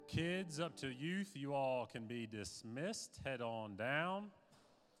Kids up to youth, you all can be dismissed. Head on down.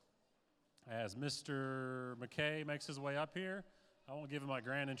 As Mr. McKay makes his way up here, I won't give him my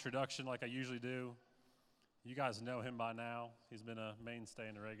grand introduction like I usually do. You guys know him by now. He's been a mainstay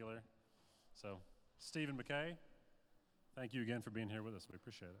and a regular. So, Stephen McKay, thank you again for being here with us. We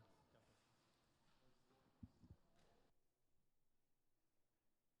appreciate it.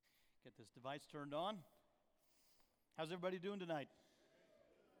 Get this device turned on. How's everybody doing tonight?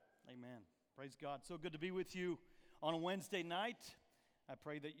 Amen. Praise God. So good to be with you on a Wednesday night. I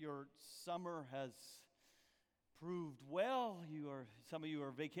pray that your summer has proved well. Some of you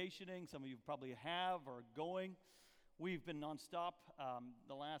are vacationing. Some of you probably have or are going. We've been nonstop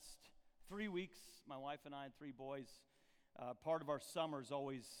the last 3 weeks. My wife and I and 3 boys. Part of our summer is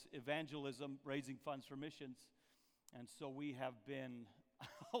always evangelism, raising funds for missions. And so we have been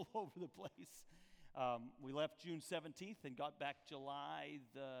all over the place. We left June 17th and got back July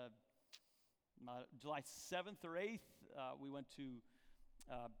 7th or 8th. We went to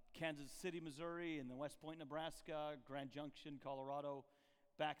Kansas City, Missouri, and then West Point, Nebraska, Grand Junction, Colorado,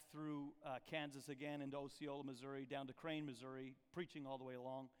 back through Kansas again into Osceola, Missouri, down to Crane, Missouri, preaching all the way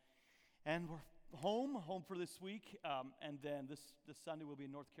along. And we're home for this week, and then this Sunday we'll be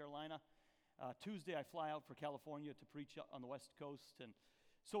in North Carolina. Tuesday I fly out for California to preach on the West Coast, and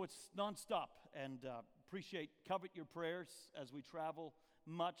so it's nonstop, and covet your prayers as we travel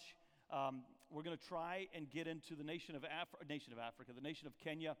much. We're going to try and get into the nation of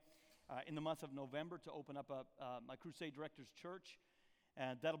Kenya, in the month of November to open up my Crusade Directors Church,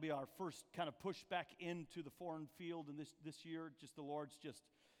 and that'll be our first kind of push back into the foreign field. And this year, just the Lord's just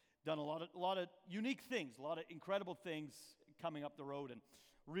done a lot of unique things, a lot of incredible things coming up the road, and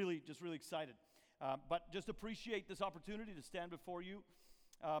really excited. But just appreciate this opportunity to stand before you.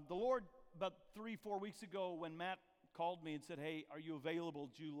 The Lord, about 3-4 weeks ago, when Matt called me and said, "Hey, are you available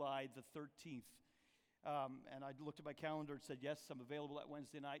July the 13th?" And I looked at my calendar and said, "Yes, I'm available that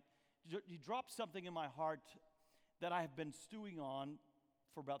Wednesday night." He dropped something in my heart that I have been stewing on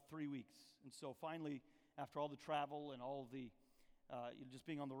for about 3 weeks. And so finally, after all the travel and all the just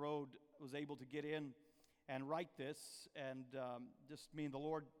being on the road, I was able to get in and write this. And just me and the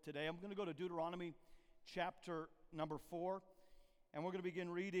Lord today. I'm going to go to Deuteronomy chapter number 4. And we're going to begin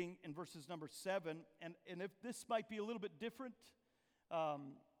reading in verses number 7. And if this might be a little bit different,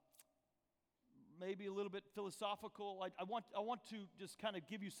 maybe a little bit philosophical, I want to just kind of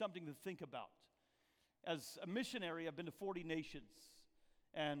give you something to think about. As a missionary, I've been to 40 nations.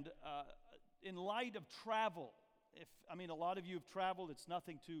 And in light of travel, a lot of you have traveled. It's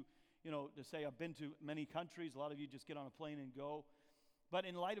nothing to say I've been to many countries. A lot of you just get on a plane and go. But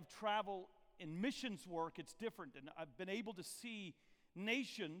in light of travel, in missions work, it's different, and I've been able to see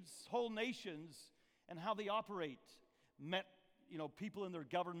whole nations, and how they operate. Met, people in their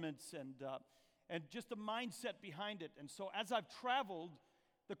governments, and just the mindset behind it. And so, as I've traveled,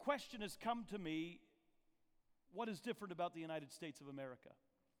 the question has come to me: what is different about the United States of America?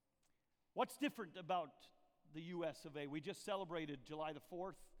 What's different about the U.S. of A? We just celebrated July the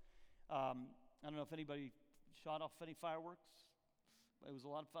 4th. I don't know if anybody shot off any fireworks. It was a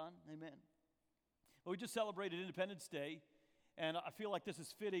lot of fun. Amen. Well, we just celebrated Independence Day, and I feel like this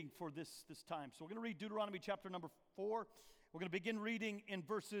is fitting for this time. So we're going to read Deuteronomy chapter number 4. We're going to begin reading in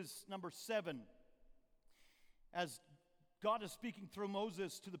verses number 7. As God is speaking through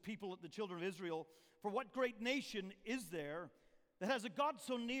Moses to the people, the children of Israel, "For what great nation is there that has a God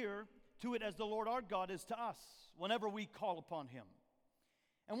so near to it as the Lord our God is to us, whenever we call upon him?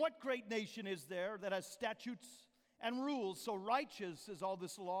 And what great nation is there that has statutes and rules so righteous as all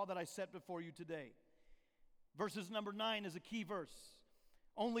this law that I set before you today?" Verses number 9 is a key verse.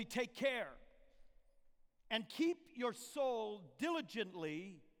 "Only take care and keep your soul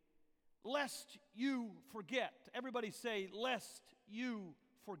diligently, lest you forget." Everybody say, "Lest you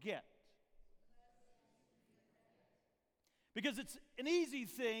forget." Because it's an easy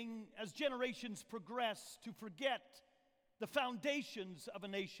thing as generations progress to forget the foundations of a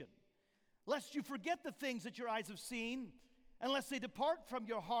nation. "Lest you forget the things that your eyes have seen, unless they depart from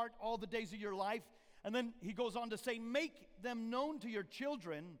your heart all the days of your life." And then he goes on to say, "Make them known to your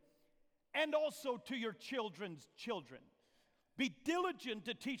children and also to your children's children. Be diligent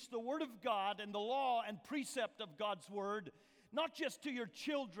to teach the word of God and the law and precept of God's word, not just to your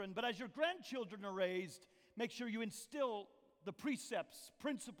children, but as your grandchildren are raised, make sure you instill the precepts,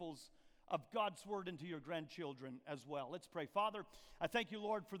 principles of God's word into your grandchildren as well." Let's pray. Father, I thank you,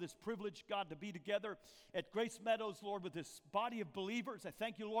 Lord, for this privilege, God, to be together at Grace Meadows, Lord, with this body of believers. I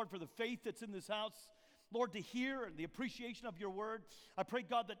thank you, Lord, for the faith that's in this house, Lord, to hear and the appreciation of your word. I pray,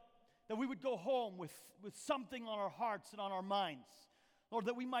 God, that we would go home with something on our hearts and on our minds. Lord,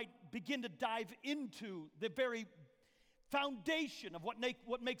 that we might begin to dive into the very foundation of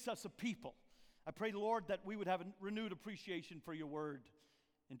what makes us a people. I pray, Lord, that we would have a renewed appreciation for your word.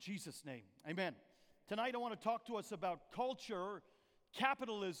 In Jesus' name, amen. Tonight I want to talk to us about culture,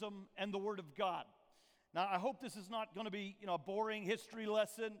 capitalism, and the Word of God. Now, I hope this is not going to be, a boring history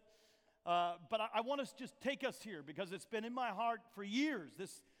lesson, but I want to just take us here because it's been in my heart for years.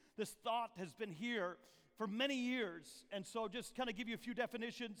 This thought has been here for many years, and so just kind of give you a few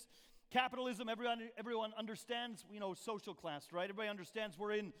definitions. Capitalism, everyone understands, social class, right? Everybody understands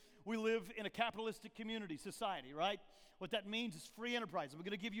we live in a capitalistic community, society, right? What that means is free enterprise. I'm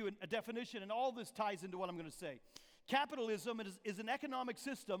going to give you a definition, and all this ties into what I'm going to say. Capitalism is an economic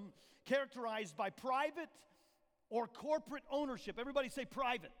system characterized by private or corporate ownership. Everybody say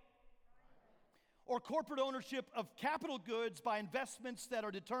private. Or corporate ownership of capital goods by investments that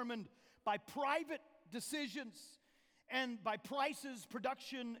are determined by private decisions and by prices,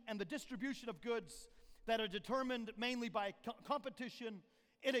 production, and the distribution of goods that are determined mainly by competition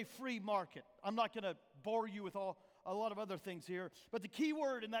in a free market. I'm not going to bore you with a lot of other things here, but the key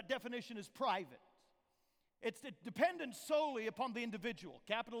word in that definition is private. It's dependent solely upon the individual.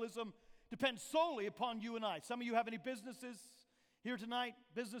 Capitalism depends solely upon you and I. Some of you have any businesses here tonight,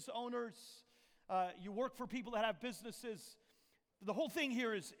 business owners. You work for people that have businesses. The whole thing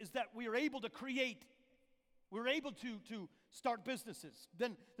here is that we are able to create. We're able to start businesses.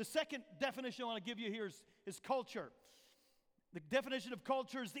 Then the second definition I want to give you here is culture. The definition of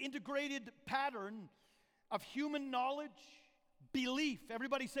culture is the integrated pattern of human knowledge, belief.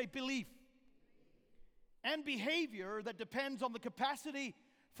 Everybody say belief. And behavior that depends on the capacity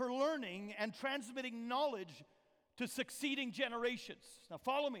for learning and transmitting knowledge to succeeding generations. Now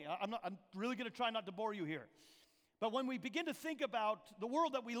follow me. I'm really going to try not to bore you here. But when we begin to think about the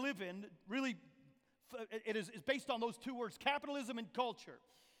world that we live in, really it is based on those two words, capitalism and culture.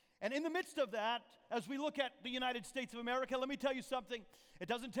 And in the midst of that, as we look at the United States of America, let me tell you something. It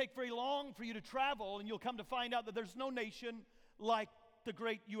doesn't take very long for you to travel, and you'll come to find out that there's no nation like the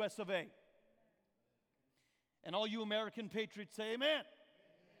great U.S. of A. And all you American patriots say amen. Amen.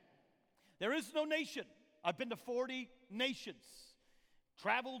 There is no nation. I've been to 40 nations,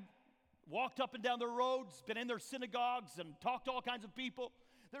 traveled, walked up and down their roads, been in their synagogues and talked to all kinds of people.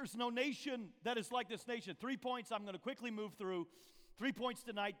 There's no nation that is like this nation. 3 points I'm going to quickly move through. 3 points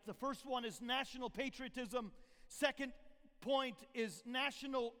tonight. The first one is national patriotism. Second point is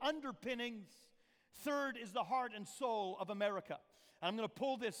national underpinnings. Third is the heart and soul of America. And I'm going to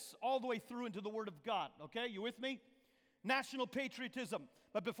pull this all the way through into the Word of God. Okay, you with me? National patriotism.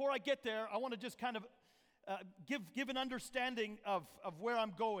 But before I get there, I want to just kind of give an understanding of where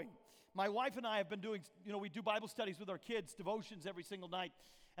I'm going. My wife and I have been doing, we do Bible studies with our kids, devotions every single night.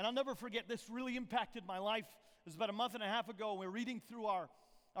 And I'll never forget, this really impacted my life. It was about a month and a half ago, and we were reading through our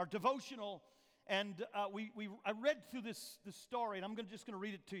devotional, and I read through this story, and I'm just going to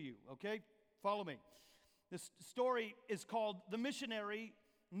read it to you, okay? Follow me. This story is called The Missionary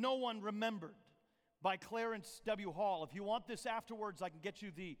No One Remembered by Clarence W. Hall. If you want this afterwards, I can get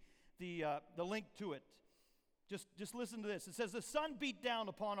you the link to it. Just listen to this. It says, the sun beat down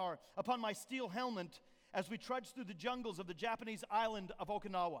upon my steel helmet as we trudged through the jungles of the Japanese island of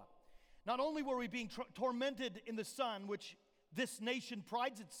Okinawa. Not only were we being tormented in the sun, which this nation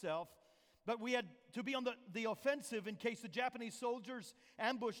prides itself, but we had to be on the offensive in case the Japanese soldiers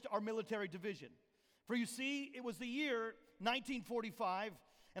ambushed our military division. For you see, it was the year 1945,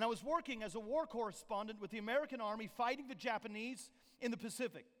 and I was working as a war correspondent with the American Army fighting the Japanese in the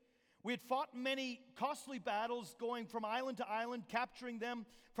Pacific. We had fought many costly battles, going from island to island, capturing them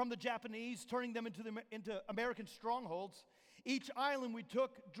from the Japanese, turning them into American strongholds. Each island we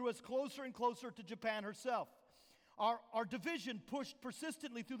took drew us closer and closer to Japan herself. Our division pushed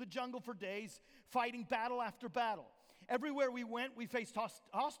persistently through the jungle for days, fighting battle after battle. Everywhere we went, we faced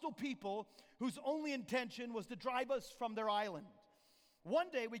hostile people whose only intention was to drive us from their island.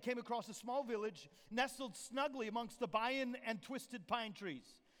 One day, we came across a small village nestled snugly amongst the banyan and twisted pine trees.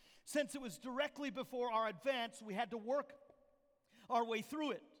 Since it was directly before our advance, we had to work our way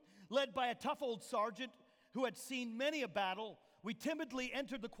through it. Led by a tough old sergeant who had seen many a battle, we timidly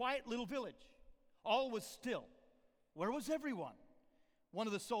entered the quiet little village. All was still. Where was everyone? One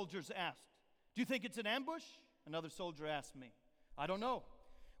of the soldiers asked. Do you think it's an ambush? Another soldier asked me. I don't know.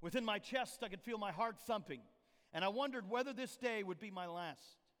 Within my chest, I could feel my heart thumping, and I wondered whether this day would be my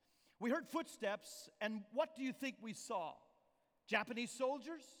last. We heard footsteps, and what do you think we saw? Japanese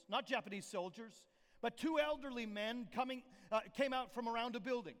soldiers? Not Japanese soldiers, but two elderly men came out from around a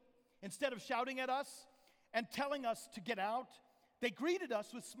building. Instead of shouting at us and telling us to get out, they greeted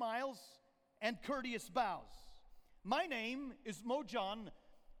us with smiles and courteous bows. My name is Mojan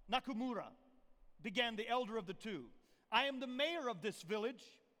Nakamura, began the elder of the two. I am the mayor of this village.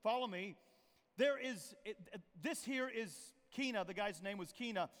 Follow me. This here is Kina. The guy's name was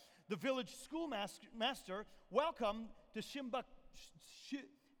Kina, the village schoolmaster. Welcome to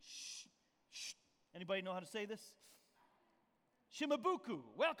Anybody know how to say this? Shimabuku.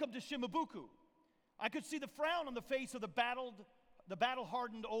 Welcome to Shimabuku. I could see the frown on the face of the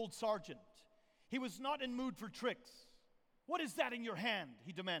battle-hardened old sergeant. He was not in mood for tricks. What is that in your hand?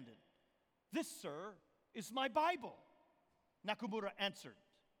 He demanded. This, sir, is my Bible, Nakamura answered.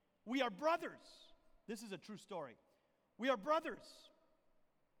 We are brothers. This is a true story. We are brothers.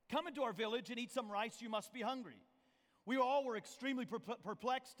 Come into our village and eat some rice. You must be hungry. We all were extremely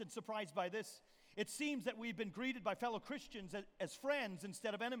perplexed and surprised by this. It seems that we've been greeted by fellow Christians as friends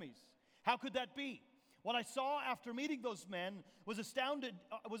instead of enemies. How could that be? What I saw after meeting those men was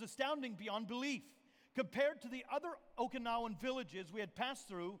astounding beyond belief. Compared to the other Okinawan villages we had passed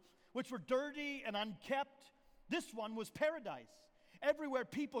through, which were dirty and unkept, this one was paradise. Everywhere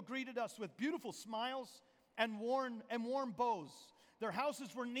people greeted us with beautiful smiles and warm bows. Their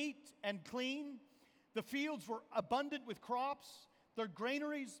houses were neat and clean. The fields were abundant with crops. Their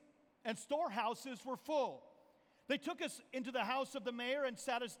granaries and storehouses were full. They took us into the house of the mayor and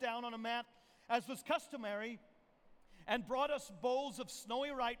sat us down on a mat, as was customary, and brought us bowls of snowy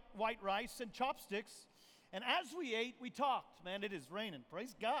white rice and chopsticks. And as we ate, we talked. Man, it is raining.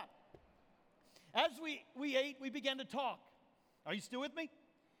 Praise God. As we ate, we began to talk. Are you still with me?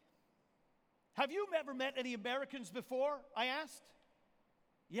 Have you ever met any Americans before? I asked.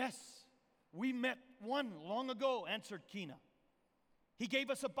 Yes, we met one long ago, answered Kina. He gave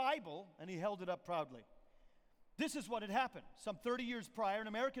us a Bible, and he held it up proudly. This is what had happened. Some 30 years prior, an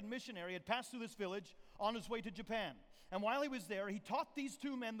American missionary had passed through this village on his way to Japan. And while he was there, he taught these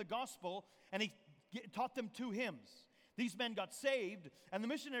two men the gospel, and he taught them 2 hymns. These men got saved, and the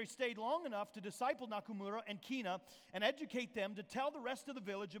missionary stayed long enough to disciple Nakamura and Kina and educate them to tell the rest of the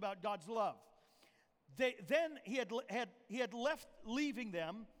village about God's love. Then he had left, leaving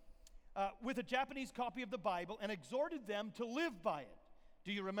them with a Japanese copy of the Bible and exhorted them to live by it.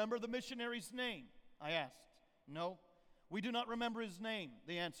 Do you remember the missionary's name? I asked. No, we do not remember his name,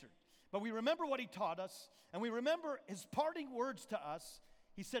 they answered. But we remember what he taught us, and we remember his parting words to us.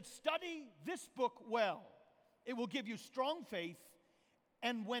 He said, study this book well. It will give you strong faith,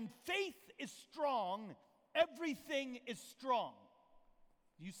 and when faith is strong, everything is strong.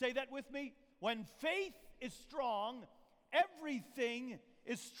 You say that with me? When faith is strong, everything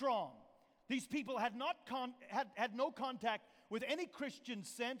is strong. These people had no contact with any Christian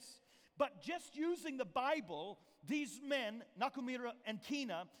sense, but just using the Bible, these men, Nakamura and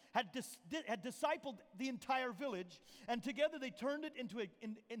Kina, had discipled the entire village, and together they turned it into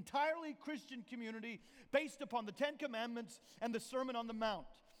an entirely Christian community based upon the 10 Commandments and the Sermon on the Mount.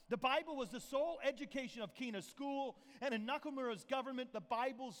 The Bible was the sole education of Kina's school, and in Nakamura's government, the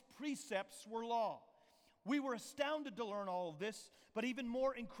Bible's precepts were law. We were astounded to learn all of this, but even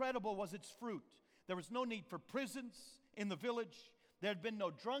more incredible was its fruit. There was no need for prisons in the village. There had been no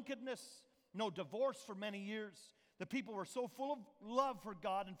drunkenness, no divorce for many years. The people were so full of love for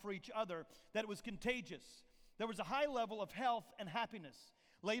God and for each other that it was contagious. There was a high level of health and happiness.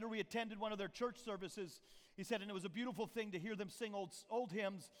 Later, we attended one of their church services. He said, and it was a beautiful thing to hear them sing old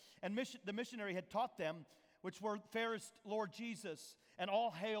hymns, and the missionary had taught them, which were Fairest Lord Jesus, and all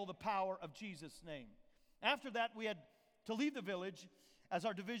hail the power of Jesus' name. After that, we had to leave the village as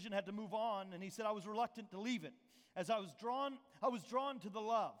our division had to move on, and he said, I was reluctant to leave it. As I was drawn to the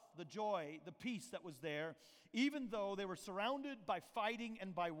love, the joy, the peace that was there, even though they were surrounded by fighting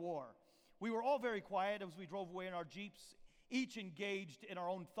and by war. We were all very quiet as we drove away in our jeeps, each engaged in our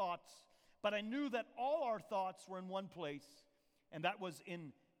own thoughts. But I knew that all our thoughts were in one place, and that was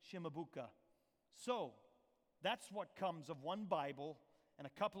in Shimabuka. So, that's what comes of one Bible and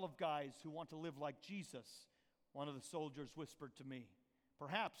a couple of guys who want to live like Jesus, one of the soldiers whispered to me.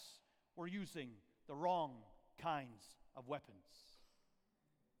 Perhaps we're using the wrong kinds of weapons.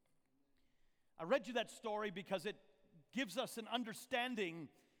 I read you that story because it gives us an understanding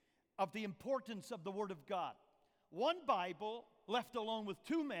of the importance of the Word of God. One Bible left alone with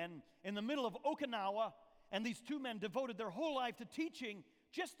 2 men in the middle of Okinawa, and these 2 men devoted their whole life to teaching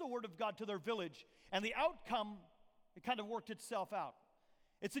just the Word of God to their village, and the outcome, it kind of worked itself out.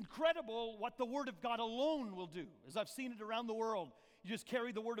 It's incredible what the Word of God alone will do. As I've seen it around the world, you just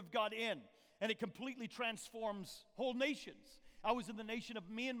carry the Word of God in, and it completely transforms whole nations. I was in the nation of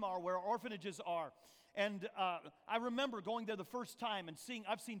Myanmar where our orphanages are, and I remember going there the first time and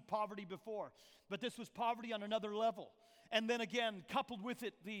I've seen poverty before, but this was poverty on another level. And then again, coupled with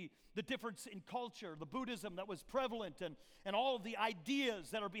it, the difference in culture, the Buddhism that was prevalent, and all of the ideas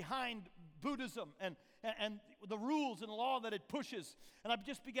that are behind Buddhism, and the rules and law that it pushes. And I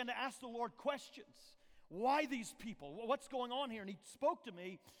just began to ask the Lord questions. Why these people? What's going on here? And he spoke to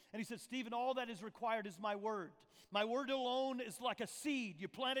me, and he said, Stephen, all that is required is my word. My word alone is like a seed. You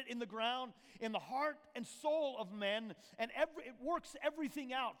plant it in the ground, in the heart and soul of men, and it works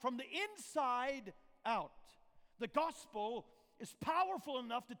everything out from the inside out. The gospel is powerful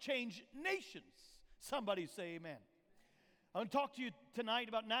enough to change nations. Somebody say amen. I want to talk to you tonight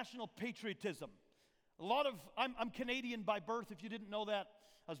about national patriotism. I'm Canadian by birth, if you didn't know that.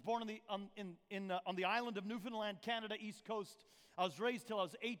 I was born on the island of Newfoundland, Canada, East Coast. I was raised till I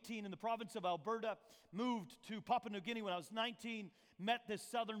was 18 in the province of Alberta. Moved to Papua New Guinea when I was 19. Met this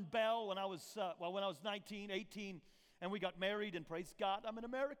Southern belle when I was 19, 18, and we got married. And praise God, I'm an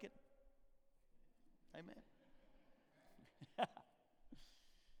American. Amen.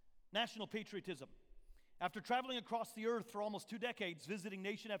 National patriotism. After traveling across the earth for almost 2 decades, visiting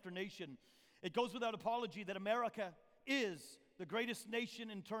nation after nation, it goes without apology that America is the greatest nation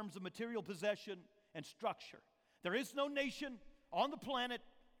in terms of material possession and structure. There is no nation on the planet,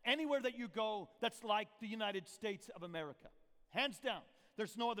 anywhere that you go, that's like the United States of America. Hands down,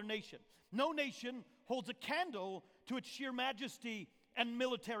 there's no other nation. No nation holds a candle to its sheer majesty and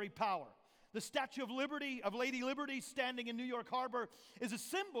military power. The Statue of Liberty, of Lady Liberty, standing in New York Harbor, is a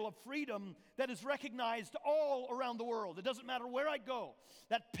symbol of freedom that is recognized all around the world. It doesn't matter where I go,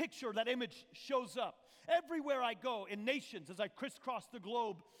 that picture, that image shows up. Everywhere I go in nations, as I crisscross the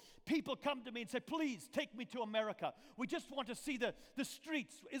globe, people come to me and say, please take me to America. We just want to see the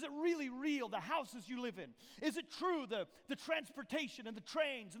streets. Is it really real, the houses you live in? Is it true, the transportation and the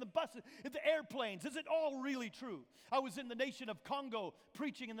trains and the buses and the airplanes? Is it all really true? I was in the nation of Congo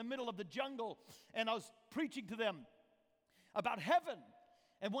preaching in the middle of the jungle, and I was preaching to them about heaven.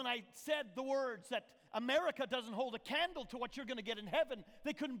 And when I said the words that America doesn't hold a candle to what you're going to get in heaven,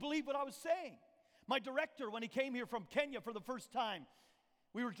 they couldn't believe what I was saying. My director, when he came here from Kenya for the first time,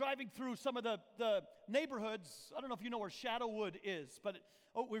 we were driving through some of the neighborhoods. I don't know if you know where Shadowwood is, but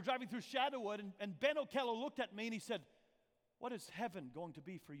we were driving through Shadowwood, and Ben O'Kello looked at me and he said, what is heaven going to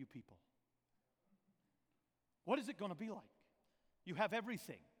be for you people? What is it going to be like? You have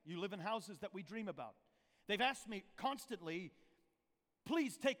everything. You live in houses that we dream about. They've asked me constantly,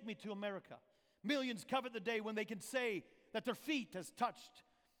 please take me to America. Millions covet the day when they can say that their feet has touched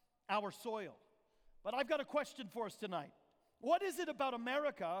our soil. But I've got a question for us tonight. What is it about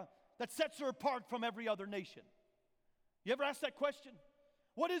America that sets her apart from every other nation? You ever ask that question?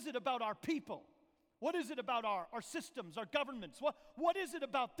 What is it about our people? What is it about our systems, our governments? What is it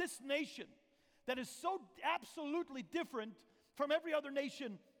about this nation that is so absolutely different from every other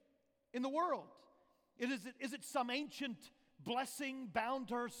nation in the world? Is it some ancient blessing bound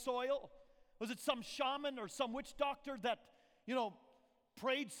to her soil? Was it some shaman or some witch doctor that,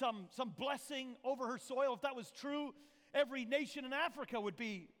 prayed some blessing over her soil? If that was true, every nation in Africa would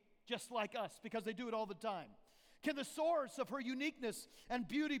be just like us because they do it all the time. Can the source of her uniqueness and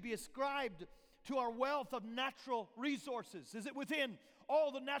beauty be ascribed to our wealth of natural resources? Is it within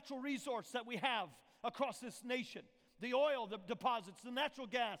all the natural resource that we have across this nation? The oil, the deposits, the natural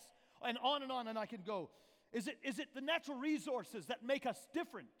gas, and on, and I can go. Is it the natural resources that make us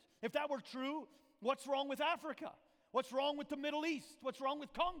different? If that were true, what's wrong with Africa? What's wrong with the Middle East? What's wrong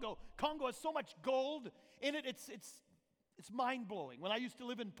with Congo? Congo has so much gold in it, it's mind-blowing. When I used to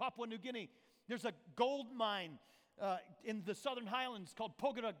live in Papua New Guinea, there's a gold mine in the southern highlands called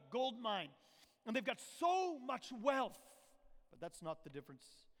Pogera Gold Mine. And they've got so much wealth, but that's not the difference.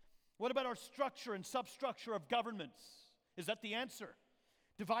 What about our structure and substructure of governments? Is that the answer?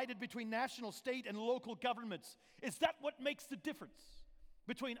 Divided between national, state, and local governments. Is that what makes the difference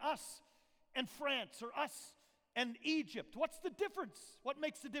between us and France or us and Egypt? What's the difference? What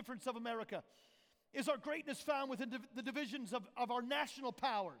makes the difference of America? Is our greatness found within the divisions of our national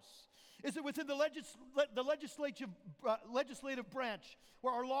powers? Is it within the legislative branch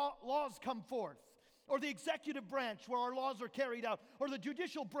where our laws come forth? Or the executive branch where our laws are carried out? Or the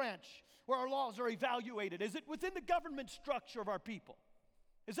judicial branch where our laws are evaluated? Is it within the government structure of our people?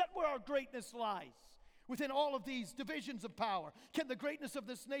 Is that where our greatness lies? Within all of these divisions of power? Can the greatness of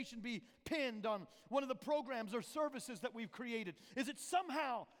this nation be pinned on one of the programs or services that we've created? Is it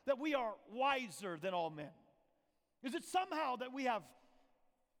somehow that we are wiser than all men? Is it somehow that we have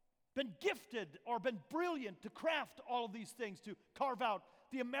been gifted or been brilliant to craft all of these things to carve out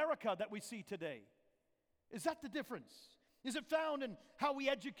the America that we see today? Is that the difference? Is it found in how we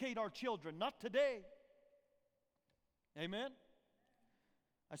educate our children? Not today. Amen?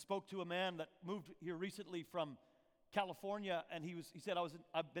 I spoke to a man that moved here recently from California, and he said,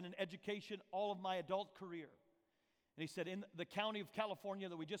 I've been in education all of my adult career. And he said, in the county of California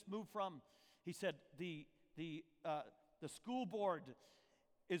that we just moved from, he said, the school board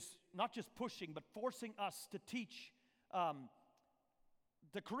is not just pushing, but forcing us to teach.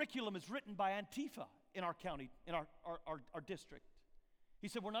 The curriculum is written by Antifa in our county, in our district. He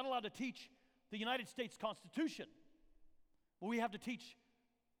said, we're not allowed to teach the United States Constitution. Well, we have to teach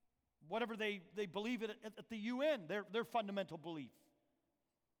whatever they believe at the UN, their fundamental belief.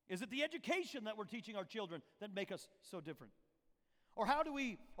 Is it the education that we're teaching our children that make us so different? Or how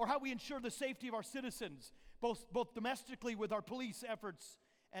we ensure the safety of our citizens, both domestically with our police efforts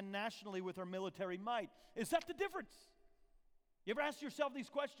and nationally with our military might? Is that the difference? You ever ask yourself these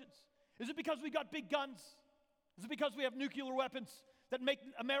questions? Is it because we got big guns? Is it because we have nuclear weapons that make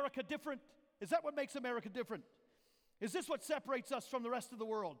America different? Is that what makes America different? Is this what separates us from the rest of the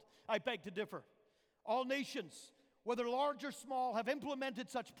world? I beg to differ. All nations, whether large or small, have implemented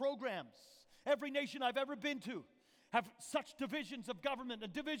such programs. Every nation I've ever been to have such divisions of government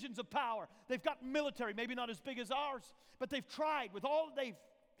and divisions of power. They've got military, maybe not as big as ours, but they've tried with all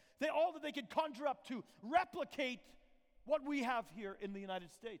that they could conjure up to replicate what we have here in the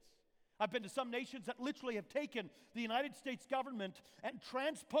United States. I've been to some nations that literally have taken the United States government and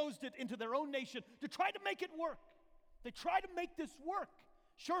transposed it into their own nation to try to make it work. They try to make this work.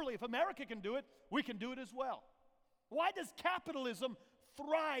 Surely, if America can do it, we can do it as well. Why does capitalism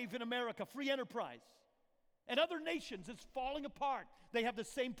thrive in America, free enterprise? And other nations, it's falling apart. They have the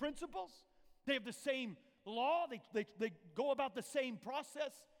same principles. They have the same law. They go about the same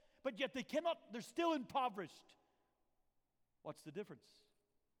process, but yet they're still impoverished. What's the difference?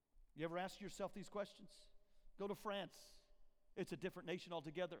 You ever ask yourself these questions? Go to France. It's a different nation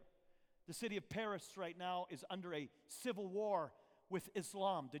altogether. The city of Paris right now is under a civil war with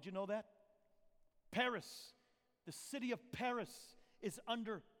Islam. Did you know that? Paris, the city of Paris is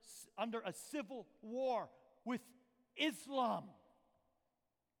under a civil war with Islam.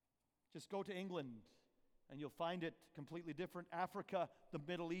 Just go to England and you'll find it completely different. Africa, the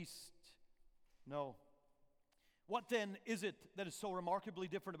Middle East. No. What then is it that is so remarkably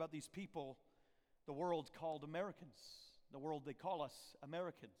different about these people, the world called Americans, the world they call us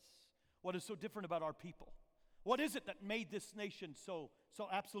Americans? What is so different about our people? What is it that made this nation so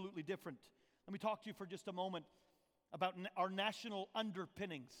absolutely different? Let me talk to you for just a moment about our national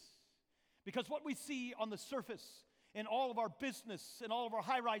underpinnings. Because what we see on the surface in all of our business, in all of our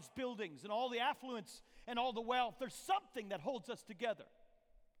high-rise buildings, in all the affluence and all the wealth, there's something that holds us together.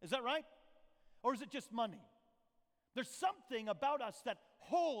 Is that right? Or is it just money? There's something about us that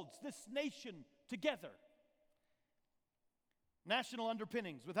holds this nation together. National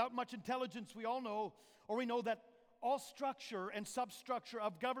underpinnings. Without much intelligence, we all know, or we know that all structure and substructure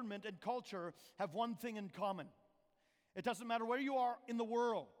of government and culture have one thing in common. It doesn't matter where you are in the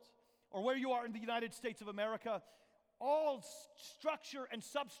world or where you are in the United States of America, all structure and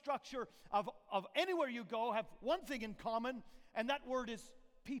substructure of anywhere you go have one thing in common, and that word is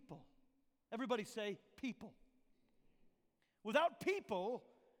people. Everybody say people. Without people,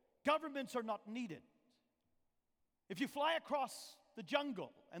 governments are not needed. If you fly across the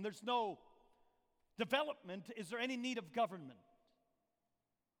jungle and there's no development, is there any need of government?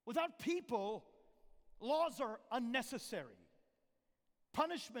 Without people, laws are unnecessary.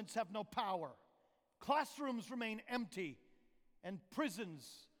 Punishments have no power. Classrooms remain empty, and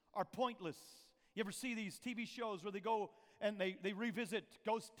prisons are pointless. You ever see these TV shows where they go and they revisit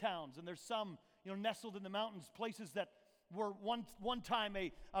ghost towns, and there's some, nestled in the mountains, places that were one time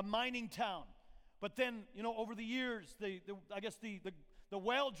a mining town. But then, over the years, the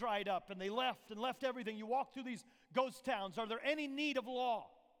well dried up, and they left everything. You walk through these ghost towns. Are there any need of law?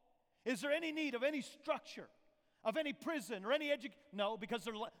 Is there any need of any structure, of any prison or any education? No, because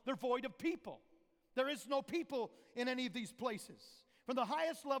they're void of people. There is no people in any of these places. From the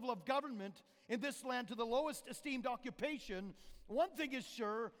highest level of government in this land to the lowest esteemed occupation, one thing is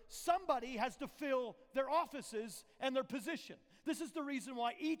sure, somebody has to fill their offices and their position. This is the reason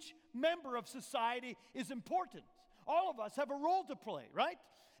why each member of society is important. All of us have a role to play, right?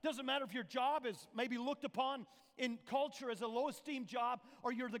 Doesn't matter if your job is maybe looked upon in culture as a low-esteemed job,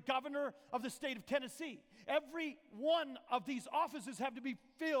 or you're the governor of the state of Tennessee. Every one of these offices have to be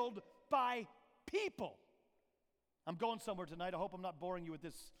filled by people. I'm going somewhere tonight. I hope I'm not boring you with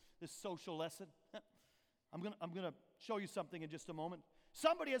this social lesson. I'm gonna show you something in just a moment.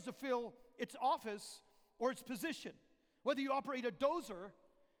 Somebody has to fill its office or its position. Whether you operate a dozer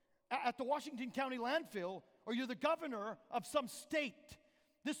at the Washington County landfill or you're the governor of some state,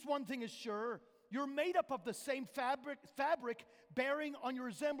 this one thing is sure, You're made up of the same fabric bearing on your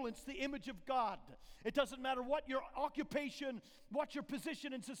resemblance the image of God. It doesn't matter what your occupation, what your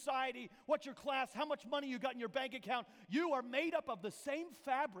position in society, what your class, how much money you got in your bank account. You are made up of the same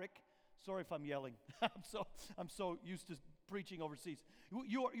fabric. Sorry if I'm yelling. I'm so used to preaching overseas.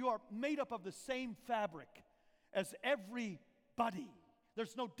 You are made up of the same fabric as everybody.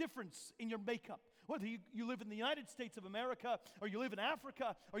 There's no difference in your makeup. Whether you live in the United States of America, or you live in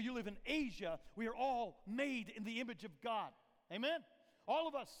Africa, or you live in Asia, we are all made in the image of God. Amen? All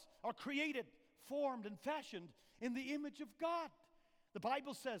of us are created, formed, and fashioned in the image of God. The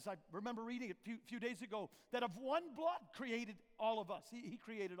Bible says, I remember reading it a few days ago, that of one blood created all of us. He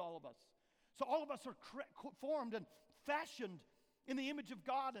created all of us. So all of us are formed and fashioned in the image of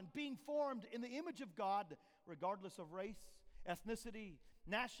God, and being formed in the image of God, regardless of race, ethnicity,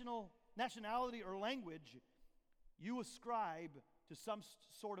 nationality, or language, you ascribe to some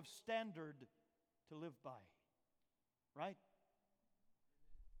sort of standard to live by. Right?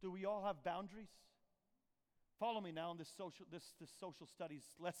 Do we all have boundaries? Follow me now in this social studies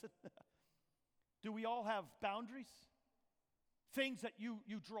lesson. Do we all have boundaries? Things that you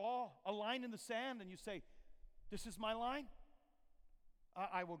draw a line in the sand and you say, this is my line.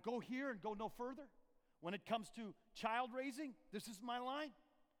 I will go here and go no further. When it comes to child raising, this is my line.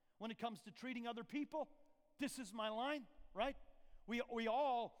 When it comes to treating other people, this is my line, right? We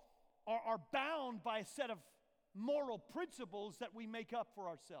all are bound by a set of moral principles that we make up for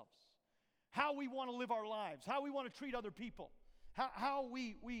ourselves. How we want to live our lives, how we want to treat other people, how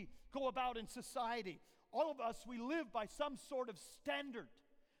we go about in society. All of us, we live by some sort of standard.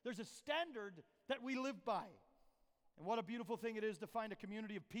 There's a standard that we live by. And what a beautiful thing it is to find a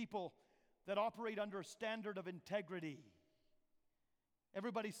community of people that operate under a standard of integrity.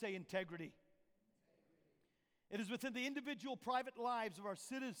 Everybody say integrity. It is within the individual private lives of our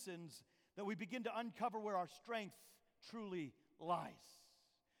citizens that we begin to uncover where our strength truly lies.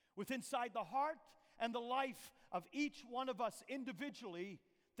 Within inside the heart and the life of each one of us individually,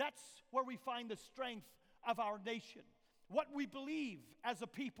 that's where we find the strength of our nation. What we believe as a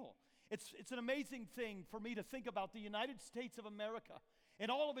people. It's an amazing thing for me to think about the United States of America and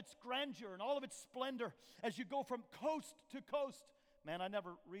all of its grandeur and all of its splendor as you go from coast to coast. Man, I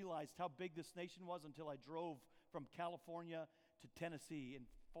never realized how big this nation was until I drove from California to Tennessee in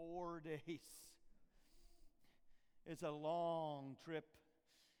 4 days. It's a long trip,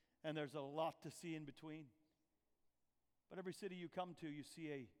 and there's a lot to see in between. But every city you come to, you see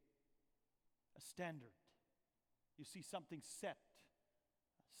a standard. You see something set,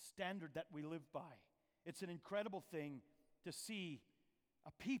 a standard that we live by. It's an incredible thing to see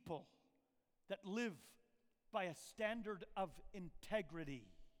a people that live by a standard of integrity.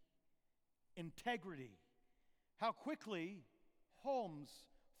 Integrity. How quickly homes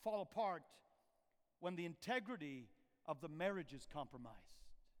fall apart when the integrity of the marriage is compromised.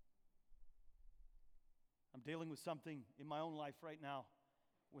 I'm dealing with something in my own life right now.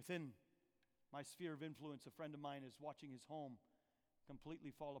 Within my sphere of influence, a friend of mine is watching his home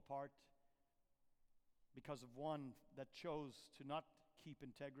completely fall apart because of one that chose to not keep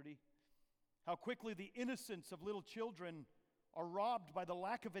integrity. How quickly the innocence of little children are robbed by the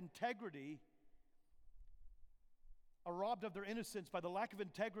lack of integrity, are robbed of their innocence by the lack of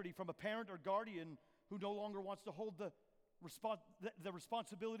integrity from a parent or guardian who no longer wants to hold the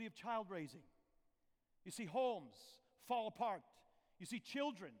responsibility of child raising. You see homes fall apart. You see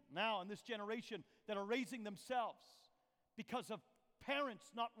children now in this generation that are raising themselves because of parents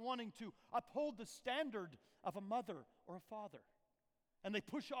not wanting to uphold the standard of a mother or a father. And they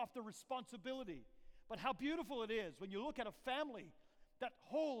push off the responsibility. But how beautiful it is when you look at a family that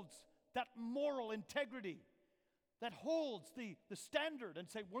holds that moral integrity, that holds the standard and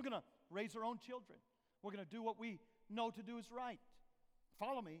say, we're going to raise our own children. We're going to do what we know to do is right.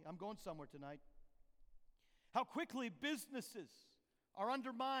 Follow me. I'm going somewhere tonight. How quickly businesses are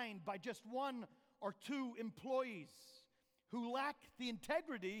undermined by just one or two employees who lack the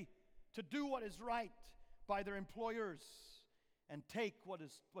integrity to do what is right by their employers and take what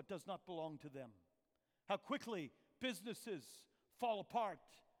does not belong to them. How quickly businesses fall apart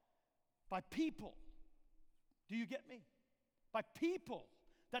by people. Do you get me? By people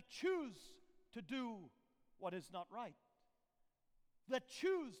that choose to do what is not right. That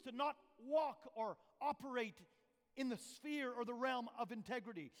choose to not walk or operate in the sphere or the realm of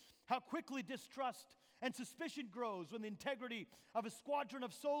integrity. How quickly distrust and suspicion grows when the integrity of a squadron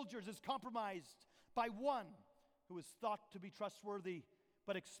of soldiers is compromised by one who is thought to be trustworthy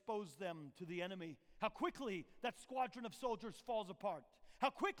but exposed them to the enemy. How quickly that squadron of soldiers falls apart. How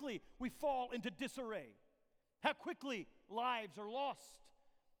quickly we fall into disarray. How quickly lives are lost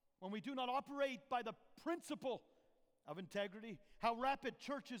when we do not operate by the principle of integrity, how rapid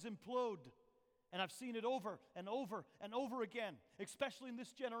churches implode. And I've seen it over and over and over again, especially in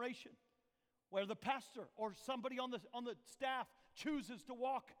this generation, where the pastor or somebody on the staff chooses to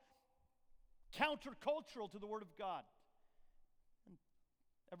walk countercultural to the Word of God. And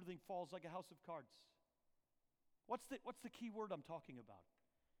everything falls like a house of cards. What's the key word I'm talking about?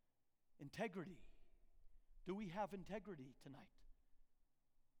 Integrity. Do we have integrity tonight?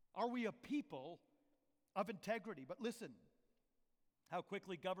 Are we a people of integrity? But listen, how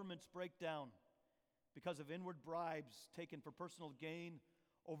quickly governments break down because of inward bribes taken for personal gain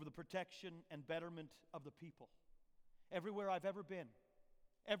over the protection and betterment of the people. Everywhere I've ever been,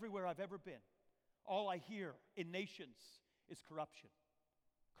 all I hear in nations is corruption.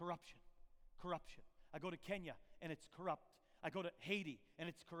 Corruption. Corruption. I go to Kenya and it's corrupt. I go to Haiti and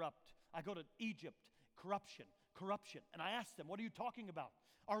it's corrupt. I go to Egypt, corruption, corruption. And I ask them, what are you talking about?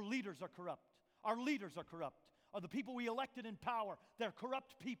 Our leaders are corrupt. Our leaders are corrupt. Are the people we elected in power, they're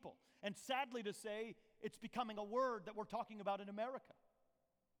corrupt people. And sadly to say, it's becoming a word that we're talking about in America.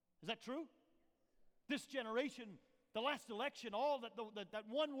 Is that true? This generation, the last election, all that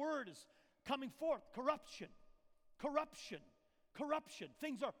one word is coming forth. Corruption, corruption, corruption.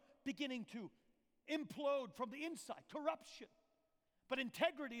 Things are beginning to implode from the inside. Corruption. But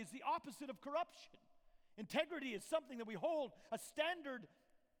integrity is the opposite of corruption. Integrity is something that we hold a standard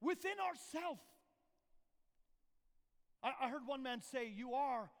within ourselves. I heard one man say, you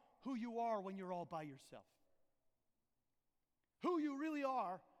are who you are when you're all by yourself. Who you really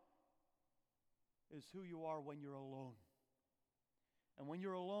are is who you are when you're alone. And when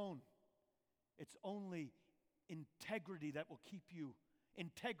you're alone, it's only integrity that will keep you,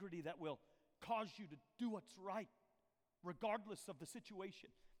 integrity that will cause you to do what's right, regardless of the situation.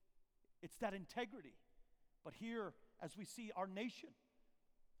 It's that integrity. But here, as we see our nation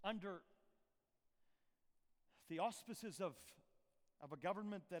under the auspices of a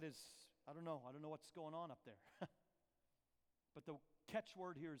government that is, I don't know what's going on up there. But the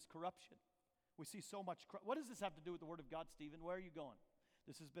catchword here is corruption. We see so much. What does this have to do with the Word of God, Stephen? Where are you going?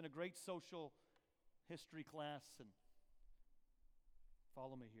 This has been a great social history class, and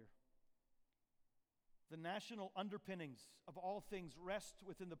follow me here. The national underpinnings of all things rest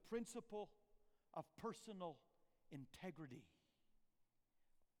within the principle of personal integrity.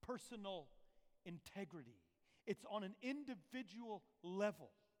 Personal integrity. It's on an individual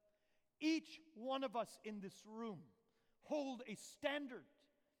level. Each one of us in this room hold a standard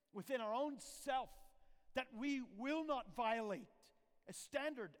within our own self that we will not violate. A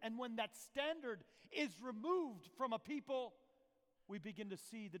standard. And when that standard is removed from a people, we begin to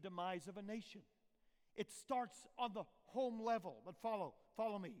see the demise of a nation. It starts on the home level. But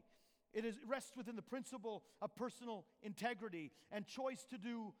follow me. It rests within the principle of personal integrity and choice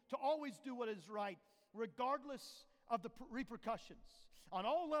to always do what is right, regardless of the repercussions. On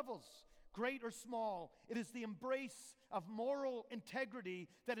all levels, great or small, it is the embrace of moral integrity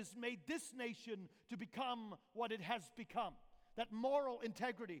that has made this nation to become what it has become. That moral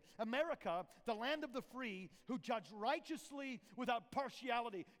integrity. America, the land of the free, who judge righteously without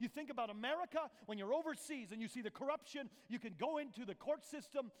partiality. You think about America, when you're overseas and you see the corruption, you can go into the court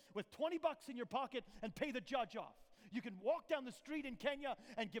system with $20 in your pocket and pay the judge off. You can walk down the street in Kenya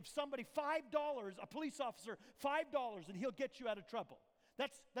and give somebody $5, a police officer $5, and he'll get you out of trouble.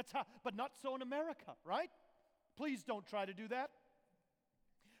 That's how, but not so in America, right? Please don't try to do that.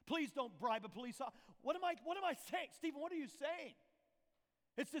 Please don't bribe a police officer. What am I saying? Stephen, what are you saying?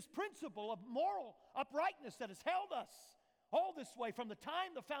 It's this principle of moral uprightness that has held us all this way from the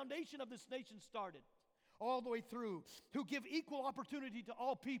time the foundation of this nation started, all the way through, who give equal opportunity to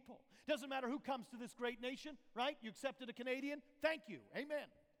all people. Doesn't matter who comes to this great nation, right? You accepted a Canadian? Thank you. Amen.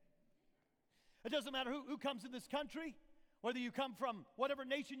 It doesn't matter who comes in this country, whether you come from whatever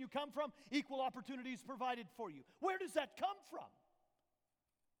nation you come from, equal opportunities provided for you. Where does that come from?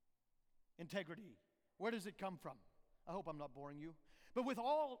 Integrity. Where does it come from? I hope I'm not boring you. But with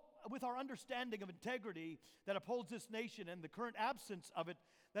our understanding of integrity that upholds this nation and the current absence of it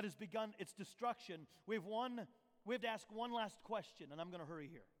that has begun its destruction, we have to ask one last question, and I'm going to hurry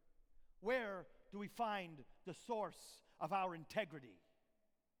here. Where do we find the source of our integrity?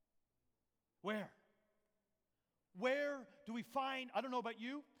 Where? Where do we find, I don't know about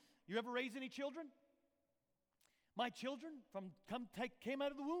you, you ever raise any children? My children came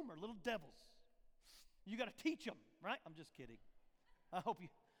out of the womb are little devils. You got to teach them, right? I'm just kidding. I hope you.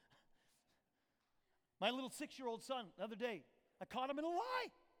 My little 6-year-old son, the other day, I caught him in a lie.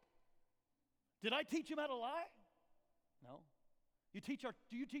 Did I teach him how to lie? No. Do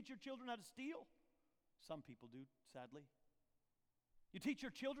you teach your children how to steal? Some people do, sadly. You teach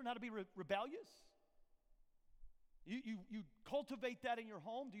your children how to be rebellious? You cultivate that in your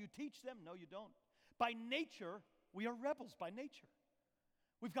home? Do you teach them? No, you don't. By nature, we are rebels by nature.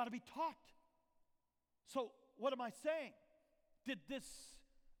 We've got to be taught. So, what am I saying? Did this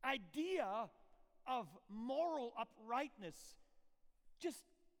idea of moral uprightness just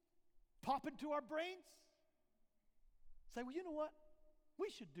pop into our brains? Say, well, you know what? We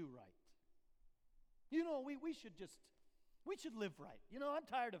should do right. You know, we should live right. You know, I'm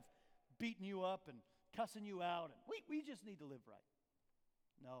tired of beating you up and cussing you out, and we just need to live right.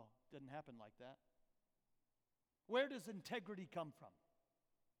 No, it didn't happen like that. Where does integrity come from?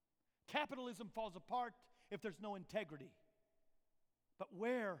 Capitalism falls apart if there's no integrity. But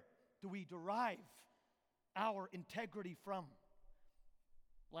where do we derive our integrity from?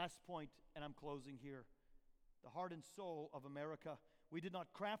 Last point, and I'm closing here. The heart and soul of America. We did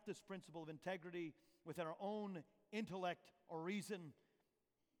not craft this principle of integrity within our own intellect or reason.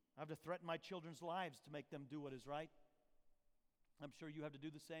 I have to threaten my children's lives to make them do what is right. I'm sure you have to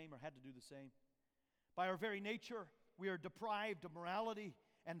do the same or had to do the same. By our very nature, we are deprived of morality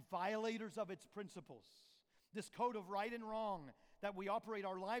and violators of its principles. This code of right and wrong that we operate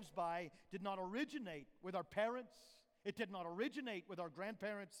our lives by did not originate with our parents. It did not originate with our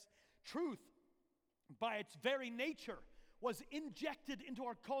grandparents. Truth, by its very nature, was injected into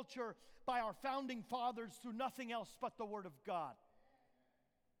our culture by our founding fathers through nothing else but the Word of God.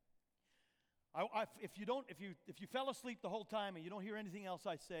 If you fell asleep the whole time and you don't hear anything else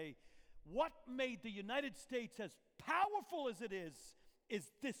I say, what made the United States as powerful as it is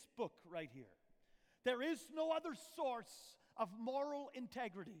this book right here. There is no other source of moral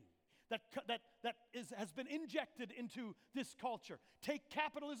integrity that has been injected into this culture. Take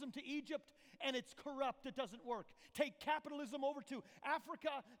capitalism to Egypt, and it's corrupt. It doesn't work. Take capitalism over to Africa,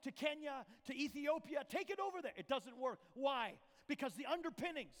 to Kenya, to Ethiopia. Take it over there. It doesn't work. Why? Because the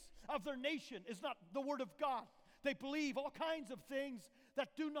underpinnings of their nation is not the Word of God. They believe all kinds of things that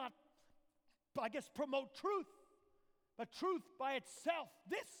do not, I guess, promote truth. But truth by itself,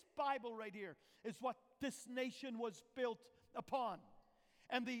 this Bible right here, is what this nation was built upon.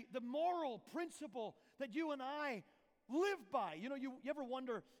 And the moral principle that you and I live by. You know, you ever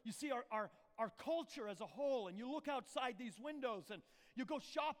wonder, you see our culture as a whole, and you look outside these windows, and you go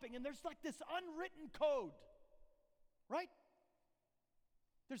shopping, and there's like this unwritten code, right?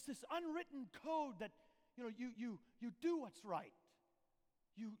 There's this unwritten code that, you know, you do what's right.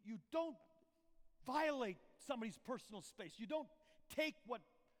 You don't violate somebody's personal space. You don't take what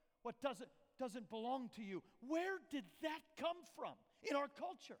doesn't belong to you. Where did that come from in our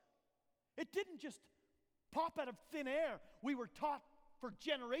culture? It didn't just pop out of thin air. We were taught for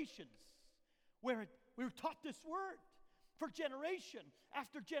generations. We were taught this word for generation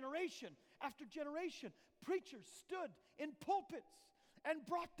after generation after generation. Preachers stood in pulpits and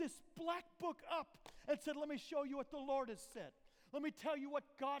brought this black book up and said, let me show you what the Lord has said. Let me tell you what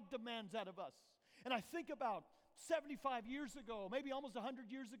God demands out of us. And I think about 75 years ago, maybe almost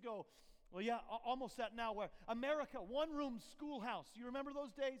 100 years ago, well, yeah, almost that now, where America, one-room schoolhouse. You remember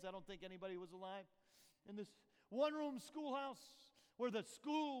those days? I don't think anybody was alive in this one-room schoolhouse where the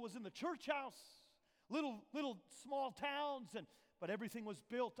school was in the church house, little small towns, but everything was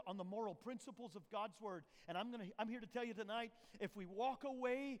built on the moral principles of God's Word. And I'm here to tell you tonight, if we walk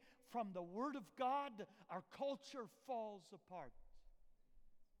away from the Word of God, our culture falls apart.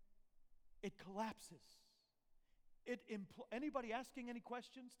 It collapses. Anybody asking any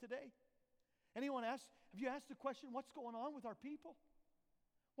questions today? Anyone have you asked the question, what's going on with our people?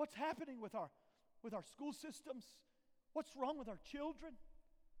 What's happening with our school systems? What's wrong with our children?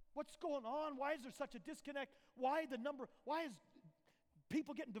 What's going on? Why is there such a disconnect? Why is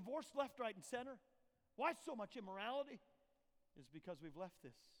people getting divorced left, right, and center? Why so much immorality? It's because we've left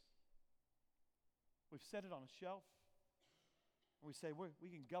this. We've set it on a shelf. And we say we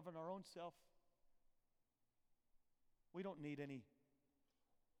can govern our own self. We don't need any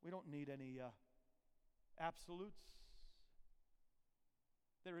absolutes.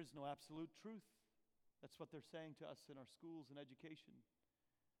 There is no absolute truth. That's what they're saying to us in our schools and education.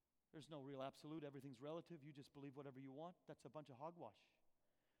 There's no real absolute. Everything's relative. You just believe whatever you want. That's a bunch of hogwash.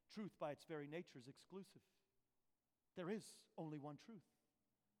 Truth by its very nature is exclusive. There is only one truth.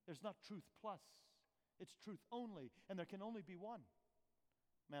 There's not truth plus. It's truth only, and there can only be one.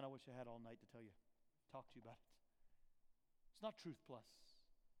 Man, I wish I had all night to talk to you about it. It's not truth plus.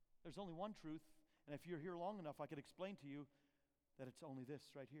 There's only one truth, and if you're here long enough, I could explain to you that it's only this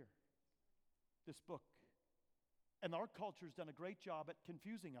right here, this book. And our culture's done a great job at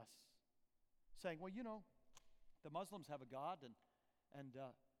confusing us, saying, well, you know, the Muslims have a God, and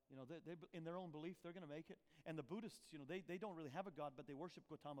They in their own belief, they're going to make it. And the Buddhists, they don't really have a God, but they worship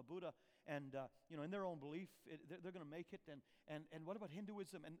Gautama Buddha. And, in their own belief, they're going to make it. And what about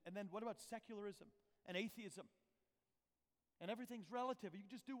Hinduism? And then what about secularism and atheism? And everything's relative. You can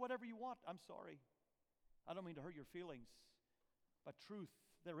just do whatever you want. I'm sorry. I don't mean to hurt your feelings. But truth,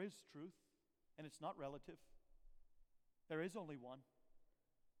 there is truth. And it's not relative. There is only one.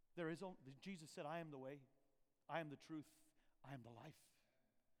 Jesus said, I am the way. I am the truth. I am the life.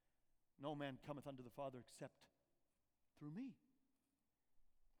 No man cometh unto the Father except through me.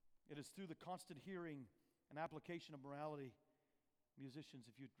 It is through the constant hearing and application of morality. Musicians,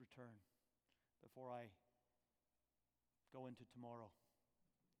 if you'd return before I go into tomorrow.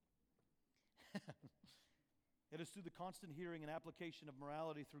 It is through the constant hearing and application of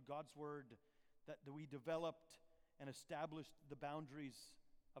morality through God's Word that we developed and established the boundaries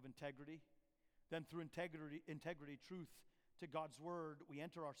of integrity. Then through integrity, truth to God's Word, we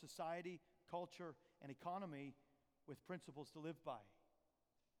enter our society, culture, and economy with principles to live by.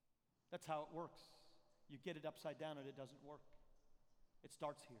 That's how it works. You get it upside down and it doesn't work. It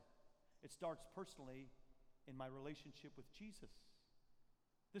starts here. It starts personally in my relationship with Jesus.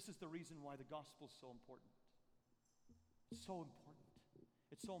 This is the reason why the gospel is so important. It's so important.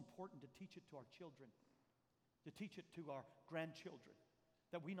 It's so important to teach it to our children, to teach it to our grandchildren,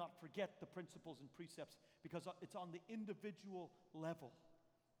 that we not forget the principles and precepts, because it's on the individual level.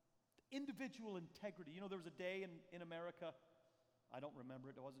 Individual integrity. There was a day in America, I don't remember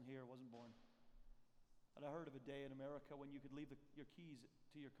it, I wasn't here, I wasn't born. But I heard of a day in America when you could leave your keys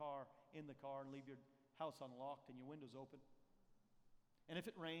to your car in the car and leave your house unlocked and your windows open. And if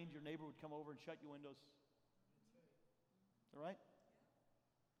it rained, your neighbor would come over and shut your windows. All right?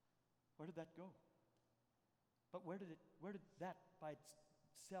 Where did that go? But where did that by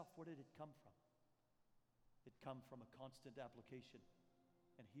itself, where did it come from? It come from a constant application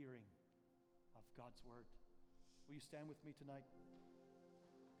and hearing of God's Word. Will you stand with me tonight?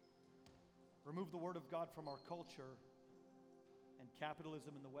 Remove the Word of God from our culture, and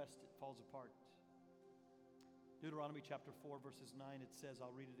capitalism in the West, it falls apart. Deuteronomy chapter 4, verses 9, it says,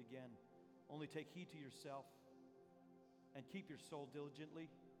 I'll read it again. Only take heed to yourself and keep your soul diligently,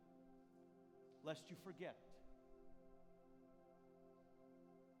 lest you forget.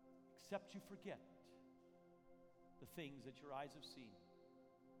 Except you forget the things that your eyes have seen,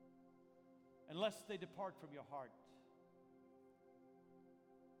 unless they depart from your heart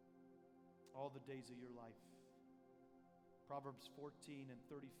all the days of your life. Proverbs 14 and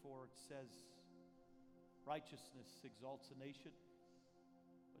 34, it says, righteousness exalts a nation,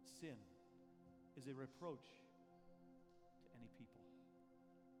 but sin is a reproach to any people.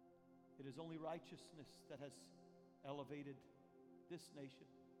 It is only righteousness that has elevated this nation.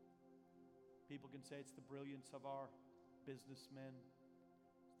 People can say it's the brilliance of our businessmen,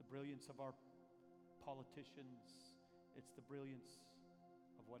 it's the brilliance of our politicians, it's the brilliance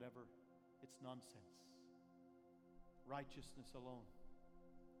of whatever. It's nonsense. Righteousness alone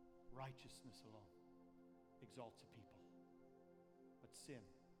exalts a people. But sin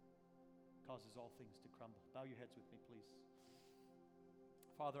causes all things to crumble. Bow your heads with me, please.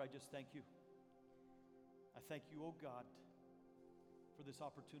 Father, I just thank you. I thank you, oh God, for this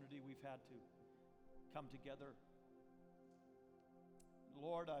opportunity we've had to come together.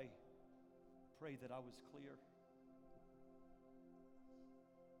 Lord, I pray that I was clear.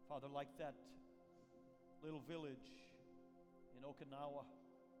 Father, like that little village in Okinawa,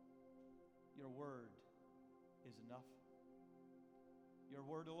 your word is enough. Your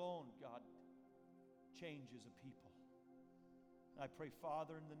word alone, God, changes a people. And I pray,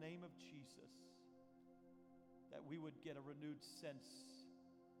 Father, in the name of Jesus, that we would get a renewed sense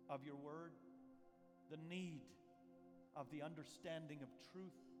of your word, the need of the understanding of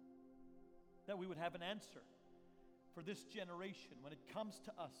truth, that we would have an answer for this generation when it comes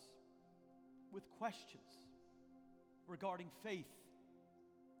to us with questions regarding faith,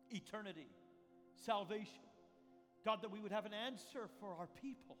 eternity, salvation. God, that we would have an answer for our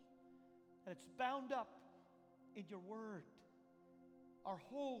people. And it's bound up in your word. Our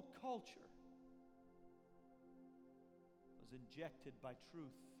whole culture was injected by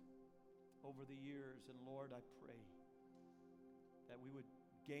truth over the years. And Lord, I pray that we would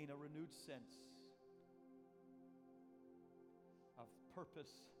gain a renewed sense of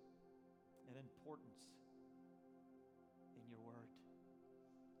purpose and importance in your word.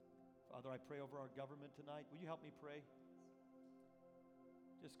 Father, I pray over our government tonight. Will you help me pray?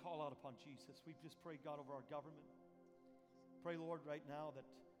 Just call out upon Jesus. We've just prayed, God, over our government. Pray, Lord, right now that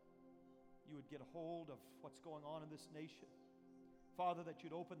you would get a hold of what's going on in this nation. Father, that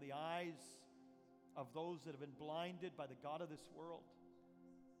you'd open the eyes of those that have been blinded by the God of this world.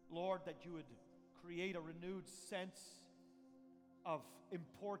 Lord, that you would create a renewed sense of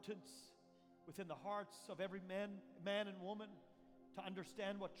importance within the hearts of every man and woman to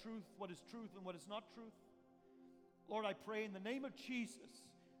understand what is truth and what is not truth. Lord, I pray in the name of Jesus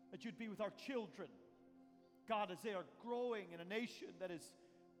that you'd be with our children, God, as they are growing in a nation that is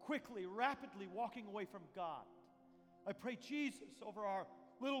quickly, rapidly walking away from God. I pray, Jesus, over our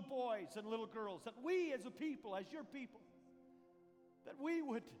little boys and little girls, that we as a people, as your people, that we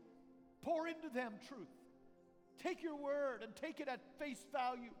would pour into them truth. Take your word and take it at face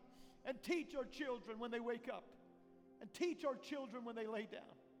value and teach our children when they wake up and teach our children when they lay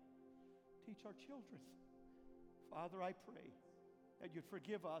down. Teach our children. Father, I pray that you'd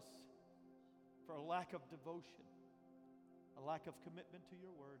forgive us for a lack of devotion, a lack of commitment to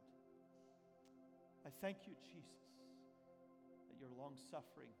your word. I thank you, Jesus, that you're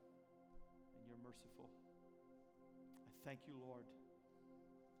long-suffering and you're merciful. I thank you, Lord,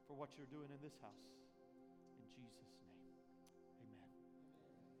 for what you're doing in this house.